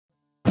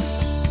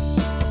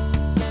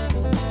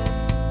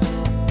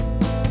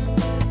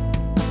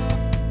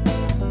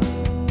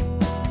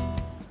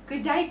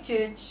Hey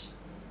church,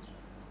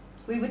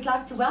 we would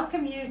like to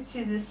welcome you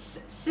to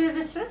this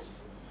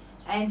services,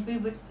 and we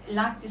would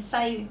like to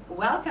say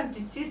welcome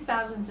to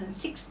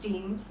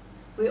 2016.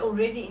 We're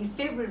already in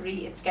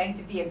February. It's going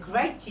to be a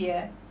great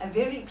year, a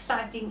very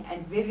exciting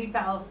and very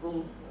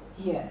powerful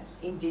year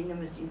in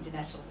Dunamis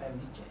International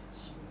Family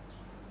Church.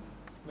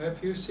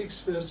 Matthew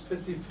 6 verse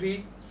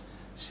 53,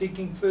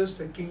 seeking first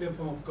the kingdom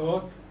of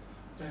God,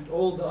 and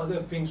all the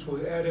other things will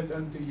be added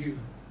unto you.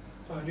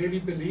 I really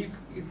believe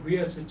if we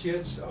as a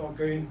church are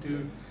going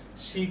to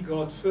seek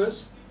God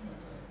first,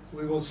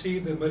 we will see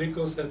the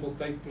miracles that will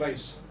take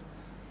place.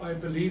 I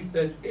believe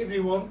that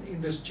everyone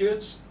in this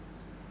church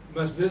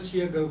must this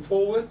year go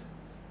forward,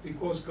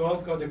 because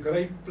God got a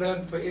great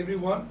plan for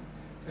everyone,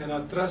 and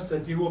I trust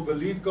that you will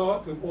believe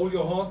God with all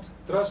your heart,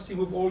 trust Him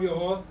with all your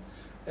heart,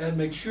 and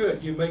make sure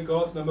you make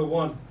God number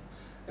one,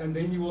 and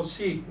then you will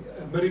see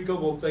a miracle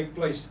will take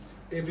place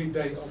every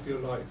day of your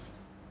life.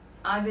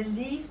 I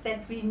believe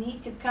that we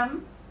need to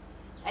come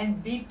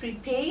and be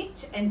prepared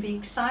and be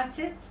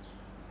excited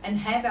and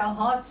have our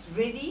hearts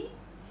ready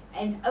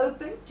and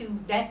open to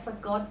that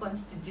what God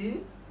wants to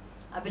do.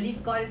 I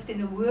believe God is going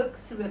to work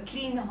through a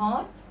clean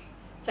heart.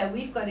 So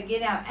we've got to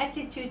get our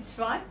attitudes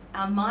right,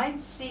 our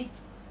mindset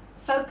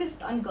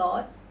focused on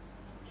God,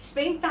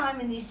 spend time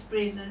in His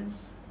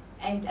presence,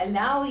 and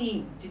allow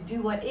Him to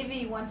do whatever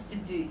He wants to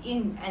do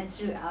in and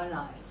through our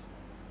lives.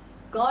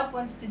 God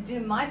wants to do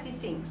mighty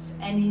things,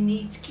 and He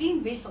needs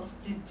clean vessels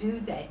to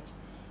do that.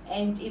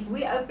 And if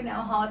we open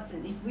our hearts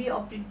and if we are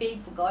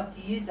prepared for God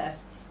to use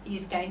us, He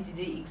is going to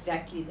do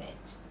exactly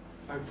that.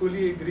 I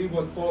fully agree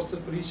what Pastor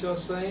Felicia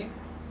is saying.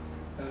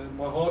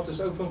 My heart is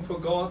open for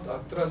God. I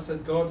trust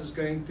that God is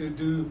going to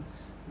do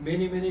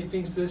many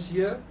things this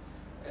year,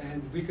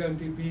 and we're going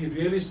to be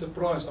really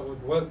surprised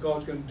about what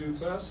God's going to do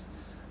for us.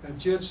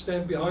 And church,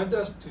 stand behind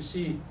us to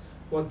see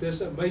what this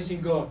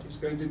amazing God is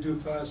going to do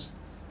for us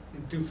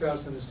in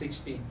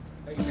 2016.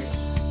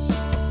 Amen.